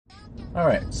All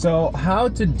right, so how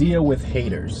to deal with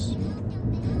haters.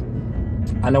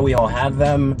 I know we all have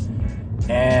them,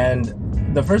 and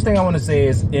the first thing I want to say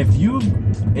is if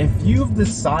you've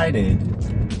decided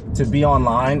to be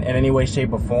online in any way,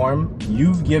 shape, or form,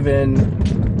 you've given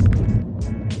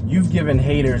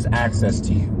haters access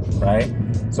to you, right?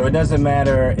 So it doesn't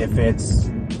matter if it's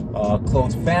a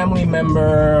close family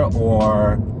member,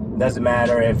 or doesn't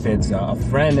matter if it's a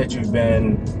friend that you've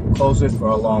been close with for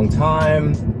a long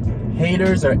time.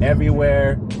 Haters are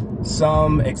everywhere.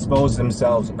 Some expose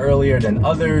themselves earlier than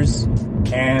others,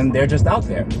 and they're just out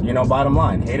there. Bottom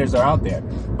line, haters are out there.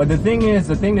 But the thing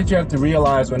that you have to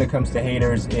realize when it comes to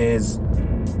haters is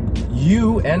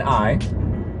you and I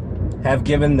have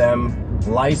given them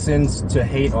license to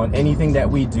hate on anything that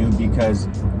we do because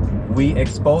we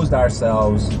exposed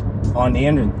ourselves on the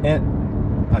internet.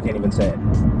 I can't even say it.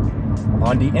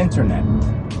 On the internet.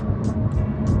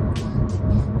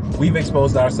 We've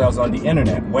exposed ourselves on the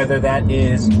internet, whether that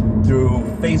is through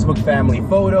Facebook family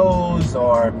photos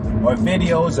or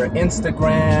videos or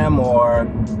Instagram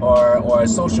or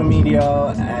social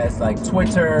media as like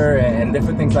Twitter and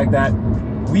different things like that.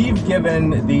 We've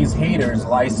given these haters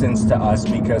license to us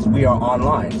because we are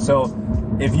online. So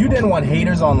if you didn't want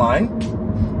haters online,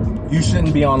 you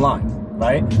shouldn't be online,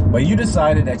 right? But you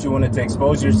decided that you wanted to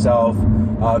expose yourself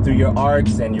through your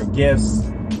arts and your gifts,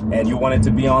 and you wanted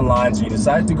to be online, so you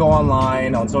decided to go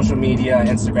online on social media,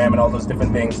 Instagram, and all those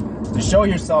different things to show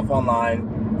yourself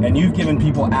online, and you've given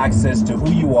people access to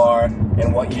who you are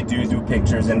and what you do through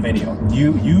pictures and video.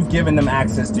 You've given them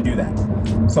access to do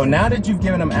that. So now that you've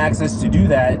given them access to do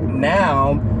that,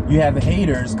 now you have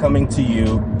haters coming to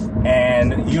you,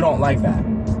 and you don't like that.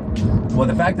 Well,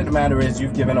 the fact of the matter is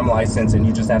you've given them license, and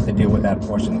you just have to deal with that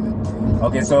portion of it.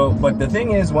 Okay, so, but the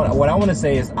thing is, what I want to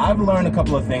say is I've learned a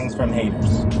couple of things from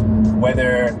haters.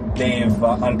 Whether they've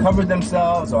uncovered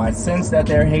themselves, or I sense that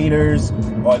they're haters,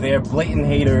 or they're blatant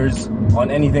haters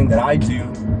on anything that I do,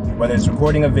 whether it's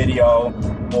recording a video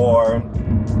or,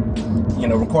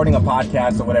 recording a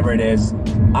podcast or whatever it is,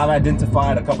 I've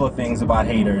identified a couple of things about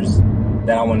haters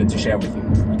that I wanted to share with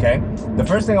you, okay? The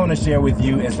first thing I want to share with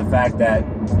you is the fact that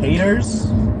haters,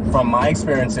 from my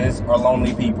experiences, are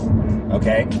lonely people,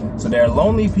 okay? So they're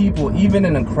lonely people, even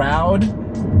in a crowd,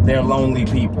 they're lonely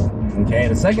people, okay?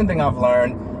 The second thing I've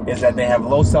learned is that they have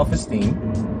low self-esteem,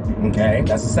 okay?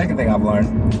 That's the second thing I've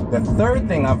learned. The third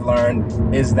thing I've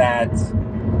learned is that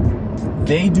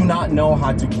they do not know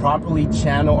how to properly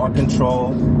channel or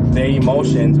control their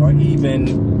emotions, or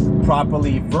even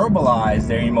properly verbalize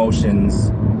their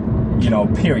emotions,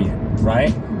 period,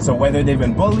 right? So whether they've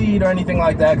been bullied or anything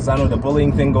like that, because I know the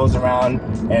bullying thing goes around,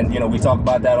 and we talk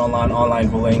about that online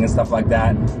bullying and stuff like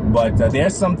that, but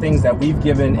there's some things that we've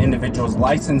given individuals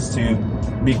license to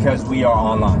because we are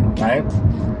online, right?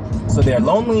 So they're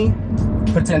lonely,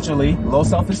 potentially, low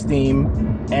self-esteem,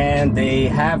 and they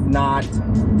have not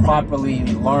properly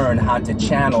learned how to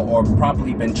channel or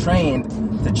properly been trained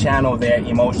to channel their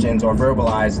emotions or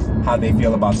verbalize how they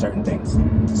feel about certain things.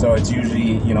 So it's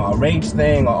usually, a rage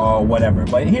thing or whatever.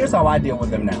 But here's how I deal with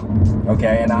them now,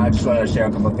 okay? And I just want to share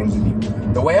a couple of things with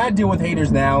you. The way I deal with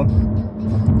haters now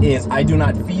is I do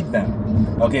not feed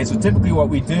them, okay? So typically what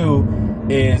we do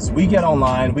is we get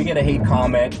online, we get a hate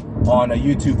comment on a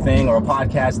YouTube thing or a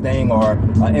podcast thing or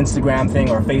an Instagram thing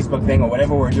or a Facebook thing or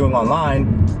whatever we're doing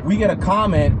online. We get a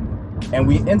comment and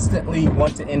we instantly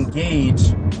want to engage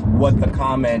what the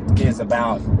comment is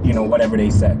about, whatever they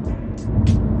said.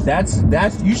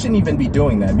 That's you shouldn't even be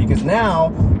doing that, because now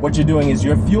what you're doing is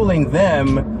you're fueling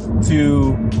them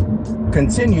to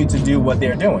continue to do what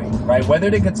they're doing, right? Whether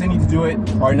they continue to do it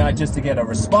or not, just to get a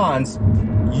response,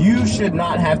 you should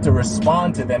not have to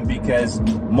respond to them, because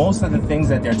most of the things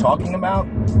that they're talking about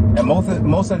and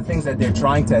most of the things that they're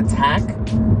trying to attack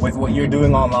with what you're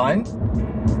doing online,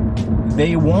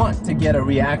 they want to get a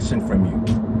reaction from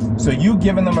you. So you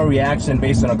giving them a reaction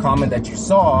based on a comment that you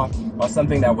saw or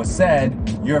something that was said,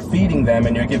 you're feeding them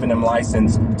and you're giving them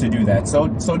license to do that. So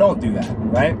don't do that,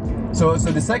 right? So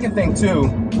the second thing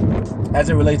too, as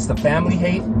it relates to family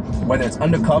hate, whether it's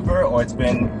undercover or it's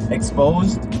been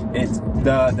exposed, it's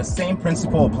the same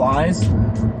principle applies.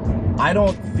 I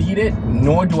don't feed it,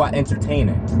 nor do I entertain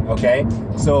it, okay?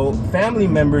 So family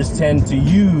members tend to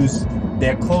use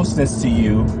their closeness to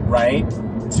you, right,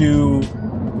 to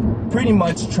pretty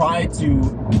much try to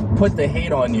put the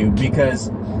hate on you because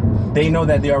they know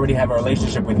that they already have a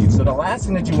relationship with you. So the last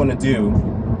thing that you want to do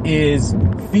is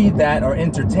feed that or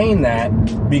entertain that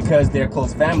because they're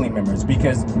close family members,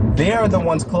 because they are the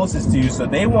ones closest to you. So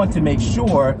they want to make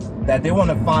sure that they want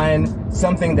to find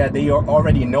something that they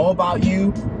already know about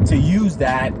you to use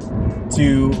that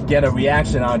to get a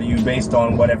reaction out of you based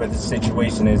on whatever the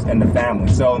situation is in the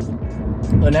family. So,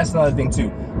 and that's another thing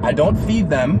too. I don't feed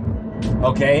them,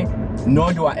 okay?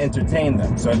 Nor do I entertain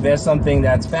them. So if there's something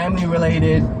that's family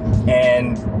related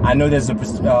and I know there's a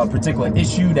particular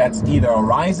issue that's either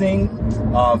arising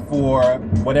for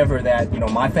whatever that,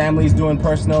 my family's doing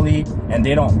personally, and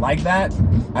they don't like that,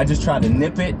 I just try to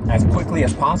nip it as quickly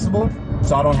as possible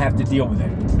so I don't have to deal with it.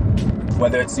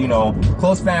 Whether it's,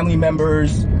 close family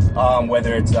members,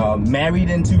 whether it's married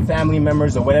into family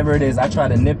members or whatever it is, I try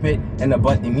to nip it in the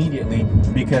butt immediately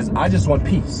because I just want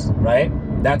peace, right?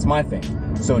 That's my thing.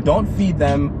 So don't feed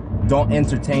them, don't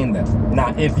entertain them.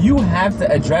 Now, if you have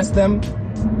to address them,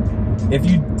 if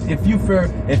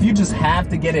you just have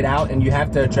to get it out and you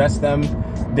have to address them,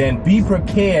 then be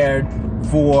prepared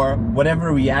for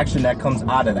whatever reaction that comes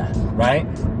out of that, right?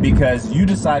 Because you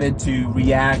decided to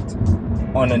react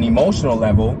on an emotional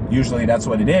level. Usually that's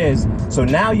what it is. So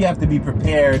now you have to be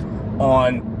prepared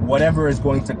on whatever is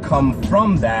going to come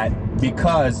from that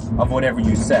because of whatever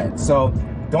you said. So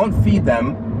don't feed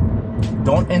them,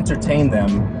 don't entertain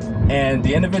them. And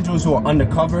the individuals who are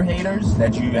undercover haters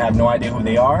that you have no idea who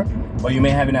they are, but you may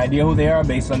have an idea who they are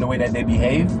based on the way that they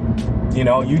behave,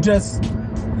 you just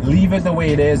leave it the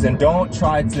way it is and don't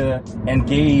try to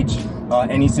engage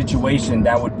any situation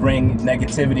that would bring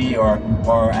negativity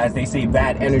or as they say,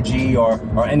 bad energy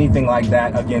or anything like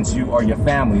that against you or your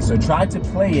family. So try to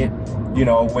play it,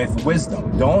 with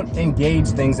wisdom. Don't engage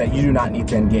things that you do not need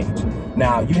to engage.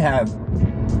 Now, you have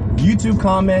YouTube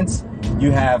comments,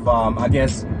 you have, I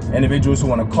guess, individuals who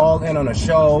want to call in on a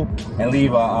show and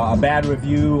leave a bad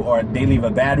review, or they leave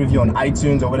a bad review on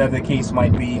iTunes or whatever the case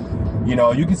might be.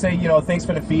 You can say, thanks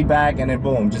for the feedback, and then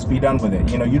boom, just be done with it.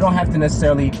 You don't have to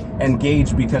necessarily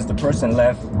engage because the person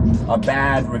left a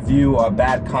bad review or a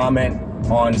bad comment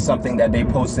on something that they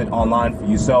posted online for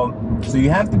you. So you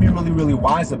have to be really, really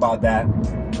wise about that,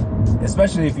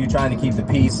 especially if you're trying to keep the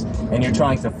peace and you're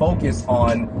trying to focus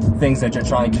on things that you're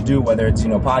trying to do, whether it's,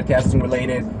 podcasting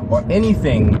related or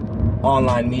anything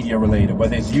online media related,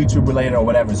 whether it's YouTube related or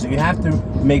whatever. So you have to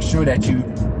make sure that you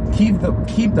keep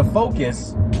the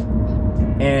focus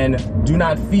and do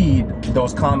not feed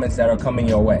those comments that are coming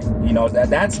your way.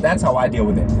 That's how I deal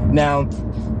with it. Now,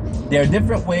 there are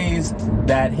different ways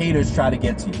that haters try to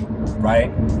get to you, right?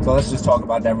 So let's just talk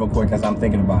about that real quick as I'm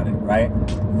thinking about it, right?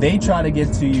 They try to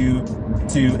get to you,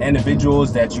 to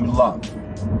individuals that you love,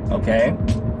 okay?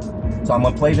 So I'm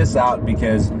gonna play this out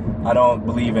because I don't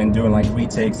believe in doing like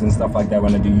retakes and stuff like that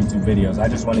when I do YouTube videos. I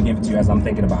just want to give it to you as I'm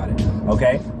thinking about it,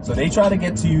 okay? So they try to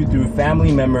get to you through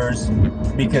family members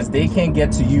because they can't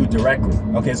get to you directly.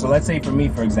 Okay, so let's say for me,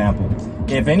 for example,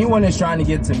 if anyone is trying to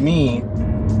get to me,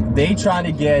 they try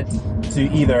to get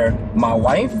to either my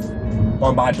wife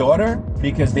or my daughter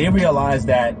because they realize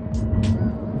that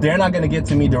they're not going to get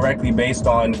to me directly based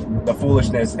on the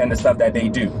foolishness and the stuff that they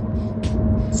do.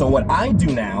 So what I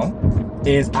do now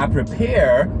is I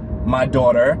prepare my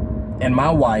daughter and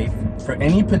my wife for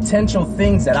any potential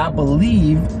things that I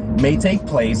believe may take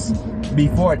place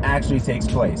before it actually takes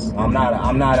place. I'm not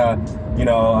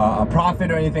a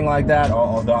prophet or anything like that,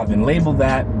 although I've been labeled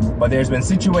that, but there's been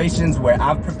situations where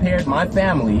I've prepared my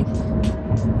family,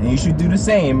 and you should do the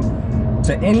same,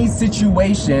 to any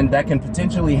situation that can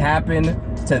potentially happen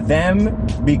to them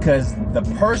because the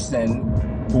person,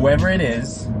 whoever it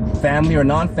is, family or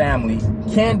non-family,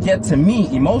 can't get to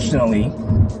me emotionally,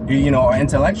 or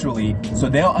intellectually, so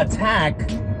they'll attack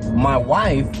my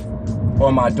wife or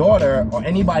my daughter or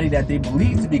anybody that they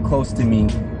believe to be close to me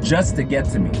just to get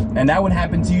to me. And that would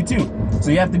happen to you too. So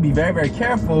you have to be very, very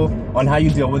careful on how you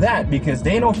deal with that, because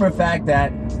they know for a fact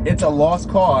that it's a lost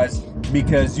cause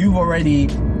because you've already,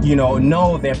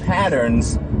 know their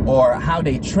patterns or how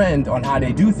they trend on how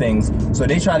they do things. So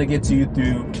they try to get to you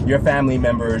through your family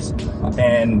members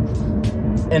and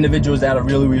individuals that are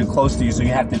really, really close to you. So you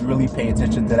have to really pay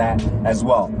attention to that as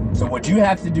well. So what you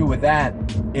have to do with that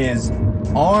is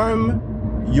arm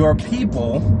your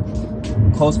people,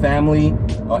 close family,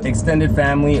 extended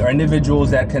family, or individuals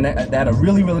that are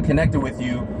really, really connected with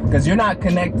you, because you're not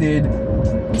connected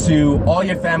to all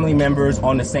your family members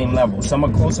on the same level. Some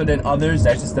are closer than others.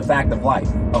 That's just the fact of life,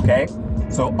 okay?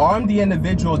 So arm the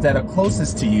individuals that are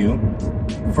closest to you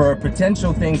for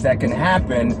potential things that can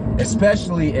happen,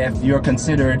 especially if you're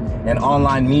considered an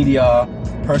online media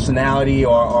personality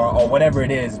or whatever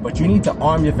it is. But you need to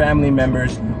arm your family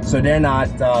members so they're not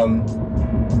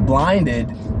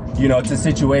blinded, to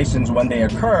situations when they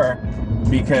occur,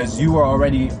 because you are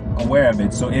already aware of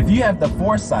it. So if you have the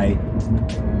foresight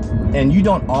and you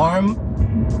don't arm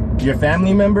your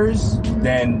family members,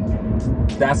 then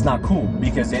that's not cool,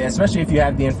 because especially if you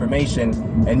have the information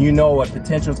and you know what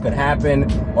potentials could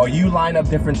happen, or you line up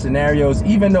different scenarios,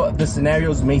 even though the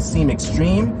scenarios may seem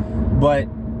extreme, but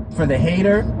for the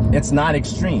hater, it's not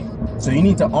extreme. So you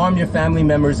need to arm your family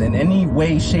members in any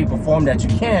way, shape, or form that you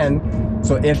can.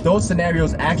 So if those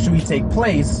scenarios actually take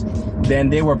place, then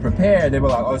they were prepared. They were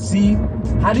like, oh, see,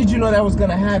 how did you know that was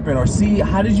gonna happen? Or see,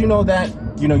 how did you know that,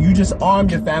 you know, you just arm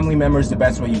your family members the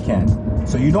best way you can.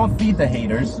 So you don't feed the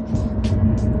haters,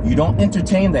 you don't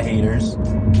entertain the haters,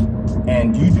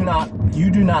 and you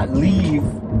do not leave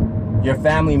your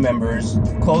family members,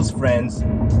 close friends,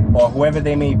 or whoever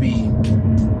they may be,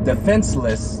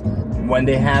 defenseless when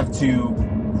they have to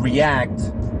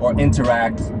react or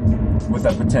interact with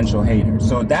a potential hater.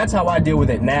 So that's how I deal with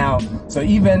it now. So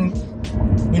even,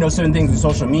 you know, certain things with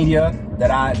social media that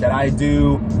I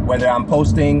do, whether I'm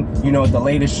posting, you know, the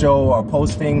latest show or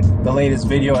posting the latest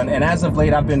video, and as of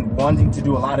late I've been wanting to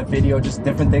do a lot of video, just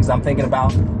different things I'm thinking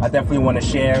about. I definitely want to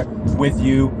share with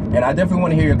you, and I definitely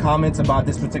want to hear your comments about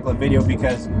this particular video,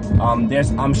 because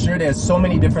I'm sure there's so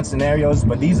many different scenarios,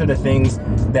 but these are the things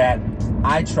that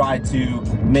I try to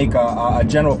make a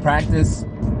general practice.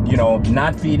 You know,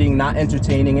 not feeding, not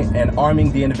entertaining, and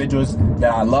arming the individuals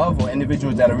that I love, or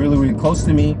individuals that are really, really close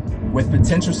to me, with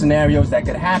potential scenarios that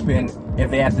could happen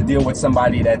if they have to deal with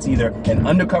somebody that's either an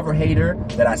undercover hater,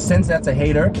 that I sense that's a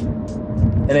hater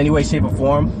in any way, shape, or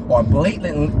form, or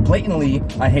blatantly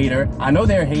a hater. I know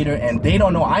they're a hater and they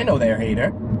don't know I know they're a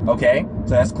hater. Okay,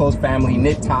 so that's close family,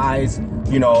 knit ties,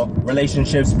 you know,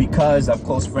 relationships because of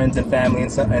close friends and family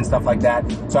and stuff like that.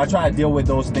 So I try to deal with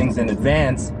those things in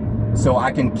advance, so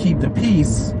I can keep the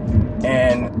peace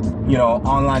and, you know,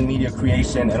 online media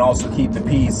creation, and also keep the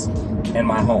peace in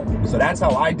my home. So that's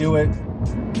how I do it.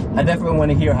 I definitely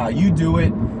want to hear how you do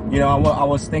it. You know, I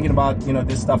was thinking about, you know,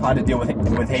 this stuff, how to deal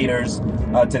with haters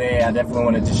today. I definitely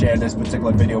wanted to share this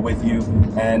particular video with you,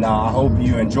 and I hope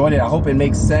you enjoyed it. I hope it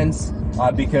makes sense,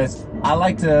 because I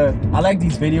like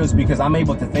these videos because I'm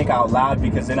able to think out loud,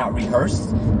 because they're not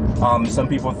rehearsed. Some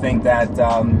people think that,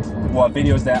 well,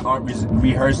 videos that aren't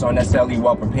rehearsed aren't necessarily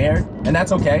well prepared, and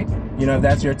that's okay. You know, if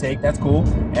that's your take, that's cool.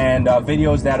 And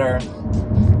videos that are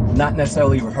not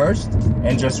necessarily rehearsed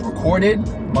and just recorded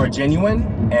are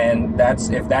genuine, and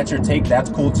if that's your take, that's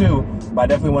cool too. But I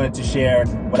definitely wanted to share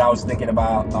what I was thinking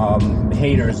about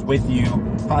haters with you,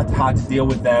 how to deal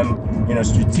with them, you know,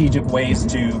 strategic ways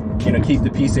to, you know, keep the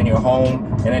peace in your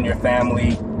home and in your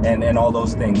family, and all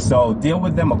those things. So deal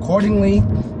with them accordingly,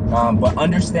 but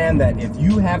understand that if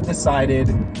you have decided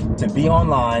to be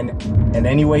online in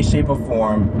any way, shape, or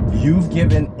form, you've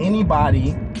given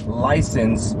anybody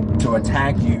license to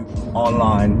attack you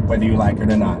online, whether you like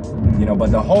it or not. You know,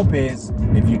 but the hope is,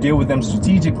 if you deal with them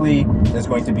strategically, there's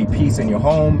going to be peace in your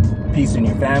home, peace in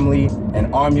your family,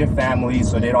 and arm your family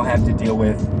so they don't have to deal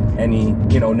with any,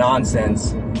 you know,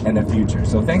 nonsense in the future.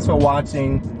 So thanks for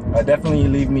watching. Definitely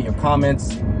leave me your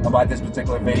comments about this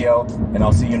particular video, and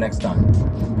I'll see you next time.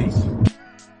 Peace.